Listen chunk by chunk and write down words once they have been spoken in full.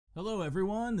Hello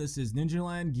everyone, this is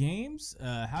Ninjaland Games.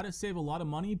 How to save a lot of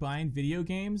money buying video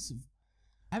games.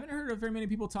 I haven't heard of very many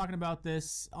people talking about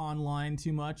this online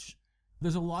too much.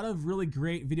 There's a lot of really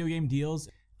great video game deals.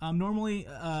 Normally,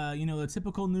 the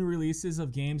typical new releases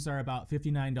of games are about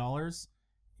 $59.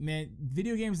 Man,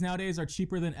 video games nowadays are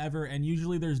cheaper than ever, and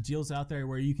usually there's deals out there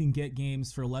where you can get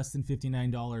games for less than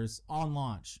 $59 on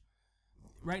launch.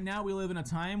 Right now we live in a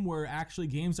time where actually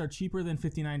games are cheaper than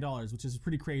 $59, which is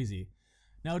pretty crazy.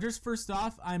 Now, just first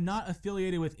off, I'm not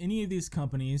affiliated with any of these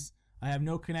companies. I have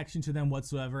no connection to them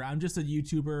whatsoever. I'm just a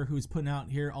YouTuber who's putting out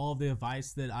here all of the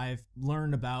advice that I've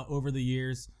learned about over the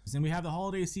years. And we have the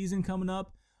holiday season coming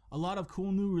up, a lot of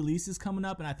cool new releases coming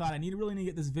up, and I thought I really need to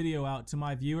get this video out to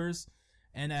my viewers.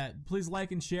 And please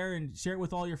like and share it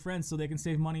with all your friends so they can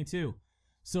save money too.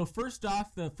 So first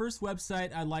off, the first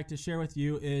website I'd like to share with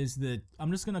you is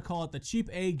I'm just going to call it the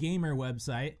Cheap A Gamer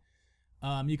website.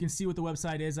 You can see what the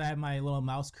website is. I have my little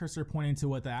mouse cursor pointing to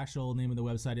what the actual name of the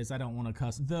website is. I don't want to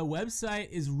cuss. The website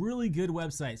is really good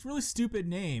website. It's a really stupid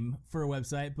name for a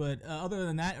website, but other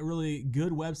than that, a really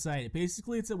good website.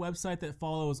 Basically, it's a website that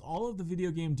follows all of the video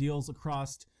game deals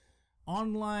across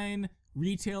online,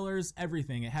 retailers,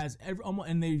 everything. It has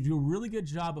and they do a really good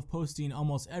job of posting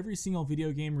almost every single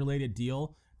video game related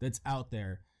deal that's out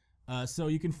there. So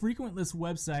you can frequent this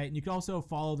website, and you can also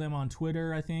follow them on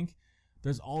Twitter, I think.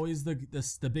 There's always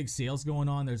the big sales going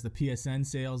on. There's the PSN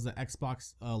sales, the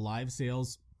Xbox Live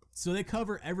sales. So they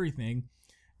cover everything.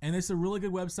 And it's a really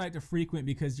good website to frequent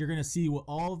because you're going to see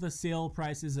all the sale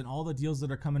prices and all the deals that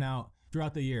are coming out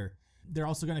throughout the year. They're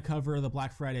also going to cover the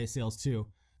Black Friday sales too.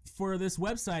 For this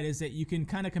website is that you can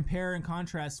kind of compare and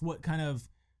contrast what kind of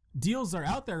deals are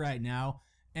out there right now.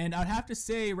 And I'd have to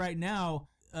say right now,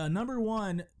 number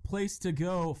one place to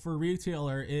go for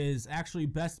retailer is actually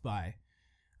Best Buy.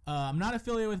 I'm not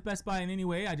affiliated with Best Buy in any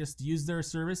way. I just use their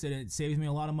service and it saves me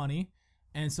a lot of money.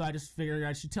 And so I just figured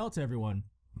I should tell it to everyone.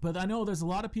 But I know there's a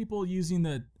lot of people using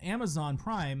the Amazon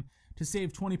Prime to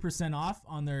save 20% off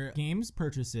on their games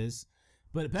purchases.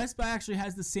 But Best Buy actually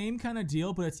has the same kind of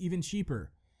deal, but it's even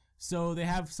cheaper. So they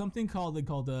have something called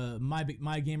the My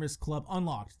Gamers Club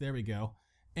Unlocked. There we go.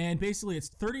 And basically it's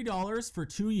 $30 for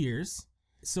 2 years.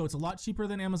 So it's a lot cheaper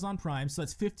than Amazon Prime. So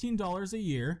that's $15 a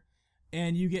year.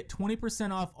 And you get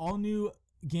 20% off all new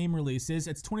game releases.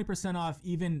 It's 20% off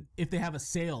even if they have a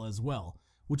sale as well,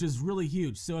 which is really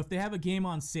huge. So if they have a game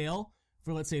on sale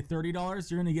for, let's say, $30,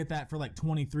 you're going to get that for like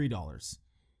 $23.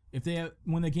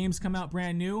 When the games come out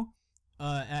brand new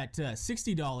at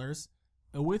 $60,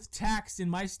 with tax in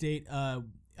my state,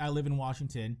 I live in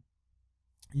Washington,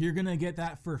 you're going to get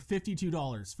that for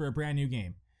 $52 for a brand new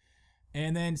game.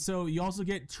 And then, so you also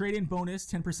get trade-in bonus,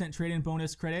 10% trade-in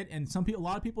bonus credit. And a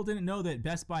lot of people didn't know that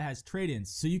Best Buy has trade-ins.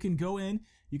 So you can go in,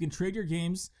 you can trade your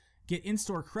games, get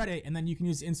in-store credit, and then you can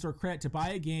use in-store credit to buy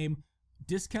a game,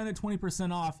 discounted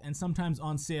 20% off, and sometimes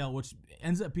on sale, which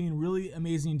ends up being really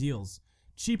amazing deals.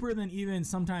 Cheaper than even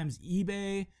sometimes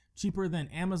eBay, cheaper than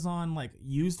Amazon, like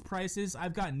used prices.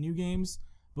 I've gotten new games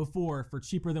before for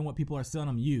cheaper than what people are selling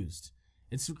them used.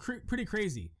 It's pretty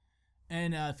crazy.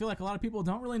 And I feel like a lot of people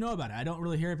don't really know about it. I don't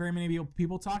really hear very many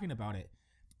people talking about it.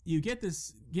 You get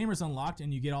this Gamers Unlocked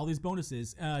and you get all these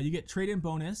bonuses. You get trade-in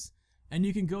bonus, and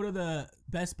you can go to the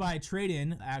Best Buy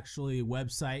trade-in actually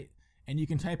website, and you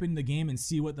can type in the game and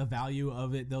see what the value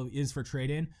of it is for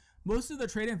trade-in. Most of the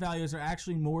trade-in values are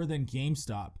actually more than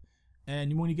GameStop.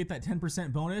 And when you get that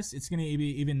 10% bonus, it's going to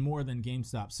be even more than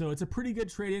GameStop. So it's a pretty good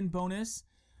trade-in bonus.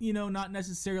 You know, not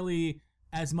necessarily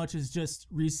as much as just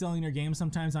reselling your game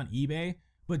sometimes on eBay,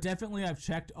 but definitely I've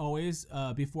checked always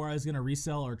before I was going to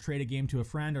resell or trade a game to a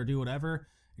friend or do whatever,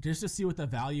 just to see what the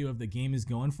value of the game is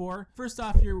going for. First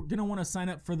off, you're going to want to sign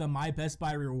up for the My Best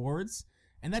Buy Rewards,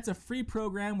 and that's a free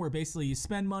program where basically you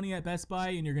spend money at Best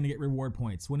Buy and you're going to get reward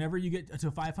points. Whenever you get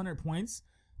to 500 points,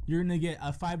 you're going to get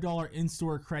a $5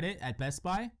 in-store credit at Best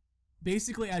Buy.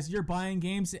 Basically, as you're buying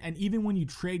games, and even when you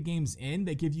trade games in,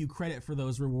 they give you credit for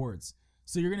those rewards.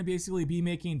 So you're going to basically be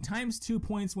making times 2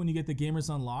 points when you get the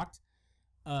Gamers Unlocked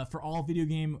for all video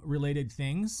game related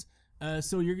things.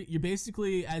 So you're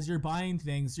basically, as you're buying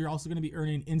things, you're also going to be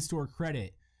earning in-store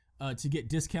credit to get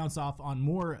discounts off on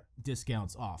more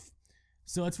discounts off.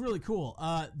 So it's really cool.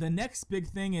 The next big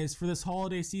thing is for this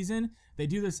holiday season, they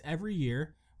do this every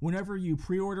year. Whenever you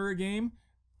pre-order a game,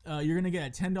 you're going to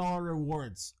get a $10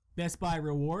 rewards. Best Buy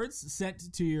rewards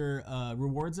sent to your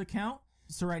rewards account.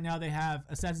 So right now they have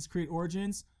Assassin's Creed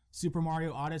Origins, Super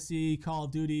Mario Odyssey, Call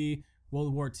of Duty,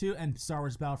 World War II, and Star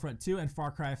Wars Battlefront 2, and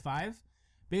Far Cry 5.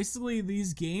 Basically,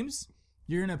 these games,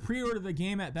 you're going to pre-order the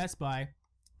game at Best Buy.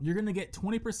 You're going to get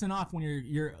 20% off when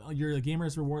your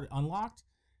Gamers Reward unlocked,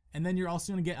 and then you're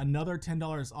also going to get another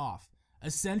 $10 off.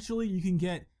 Essentially, you can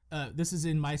get, this is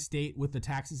in my state with the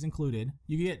taxes included,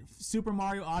 you get Super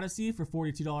Mario Odyssey for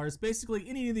 $42. Basically,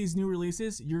 any of these new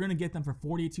releases, you're going to get them for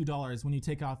 $42 when you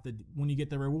take off when you get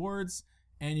the rewards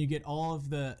and you get all of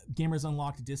the Gamers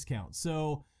Unlocked discounts.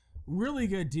 So, really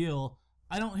good deal.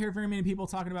 I don't hear very many people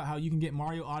talking about how you can get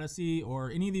Mario Odyssey or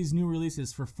any of these new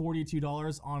releases for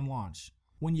 $42 on launch.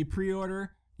 When you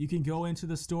pre-order, you can go into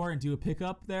the store and do a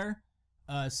pickup there.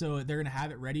 So they're going to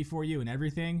have it ready for you and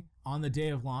everything on the day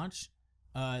of launch.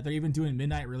 They're even doing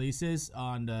midnight releases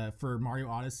for Mario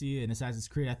Odyssey and Assassin's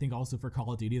Creed. I think also for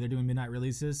Call of Duty, they're doing midnight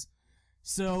releases.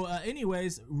 So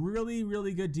anyways, really,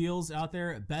 really good deals out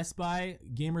there at Best Buy,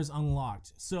 Gamers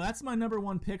Unlocked. So that's my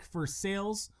 #1 pick for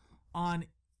sales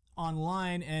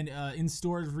online and in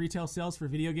stores, retail sales for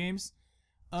video games.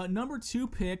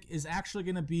 #2 pick is actually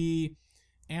going to be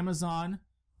Amazon.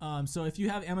 So if you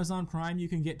have Amazon Prime, you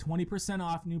can get 20%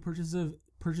 off new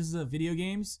purchases of video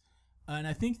games. And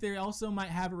I think they also might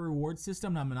have a reward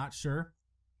system. I'm not sure.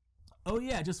 Oh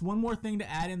yeah, just one more thing to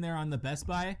add in there on the Best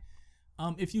Buy.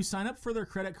 If you sign up for their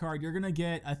credit card, you're gonna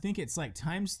get, I think it's like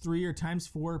 ×3 or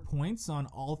 ×4 points on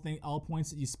all points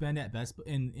that you spend at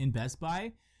in Best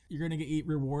Buy. You're gonna get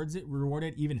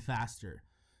rewarded even faster.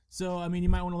 So I mean, you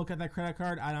might want to look at that credit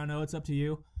card. I don't know, it's up to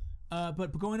you.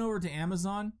 But going over to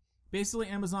Amazon, basically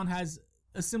Amazon has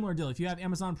a similar deal. If you have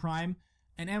Amazon Prime,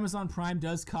 and Amazon Prime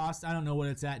does cost, I don't know what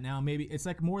it's at now, maybe it's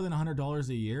like more than $100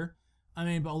 a year. I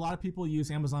mean, but a lot of people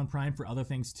use Amazon Prime for other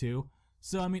things too.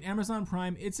 So I mean, Amazon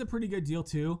Prime, it's a pretty good deal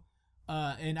too.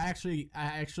 And I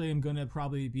actually am gonna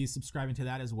probably be subscribing to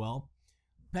that as well.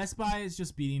 Best Buy is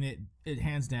just beating it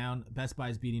hands down. Best Buy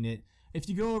is beating it. If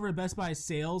you go over to Best Buy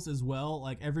sales as well,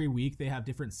 like every week they have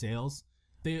different sales.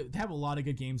 They have a lot of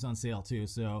good games on sale too.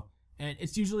 So, and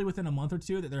it's usually within a month or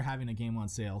two that they're having a game on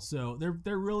sale. So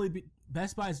they're really,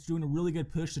 Best Buy is doing a really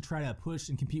good push to try to push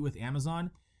and compete with Amazon,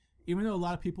 even though a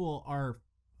lot of people are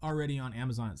already on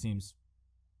Amazon, it seems.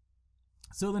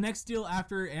 So the next deal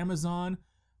after Amazon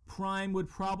Prime would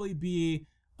probably be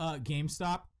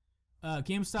GameStop.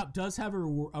 GameStop does have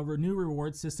a new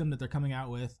reward system that they're coming out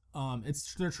with.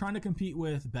 They're trying to compete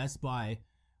with Best Buy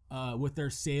with their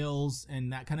sales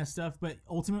and that kind of stuff, but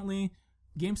ultimately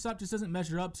GameStop just doesn't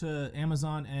measure up to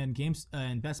Amazon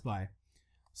and Best Buy.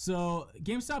 So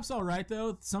GameStop's all right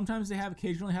though. Sometimes they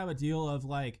occasionally have a deal of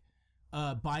like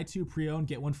buy 2 pre-owned,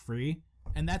 get 1 free,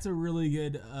 and that's a really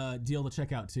good deal to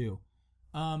check out too.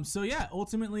 So yeah,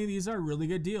 ultimately these are really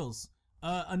good deals.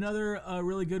 Another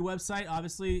really good website,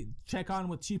 obviously, check on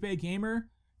with Cheap A Gamer.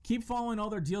 Keep following all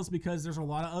their deals because there's a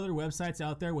lot of other websites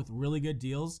out there with really good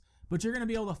deals, but you're going to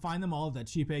be able to find them all at that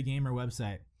Cheap A Gamer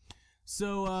website.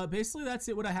 So basically that's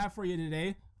it, what I have for you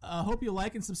today. Hope you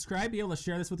like and subscribe, be able to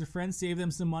share this with your friends, save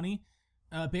them some money.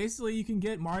 Basically, you can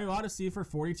get Mario Odyssey for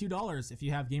 $42 if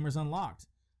you have Gamers Unlocked.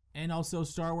 And also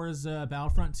Star Wars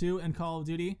Battlefront 2 and Call of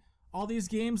Duty. All these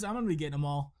games, I'm going to be getting them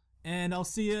all. And I'll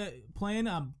see you playing.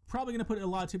 I'm probably going to put a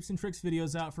lot of tips and tricks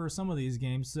videos out for some of these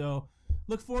games. So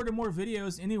look forward to more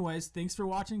videos. Anyways, thanks for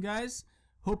watching, guys.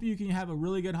 Hope you can have a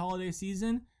really good holiday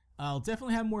season. I'll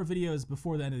definitely have more videos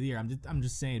before the end of the year. I'm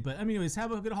just saying. But anyways,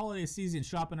 have a good holiday season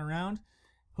shopping around.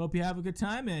 Hope you have a good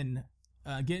time and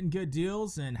getting good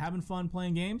deals and having fun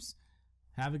playing games.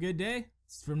 Have a good day.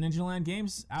 It's from Ninja Land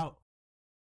Games, out.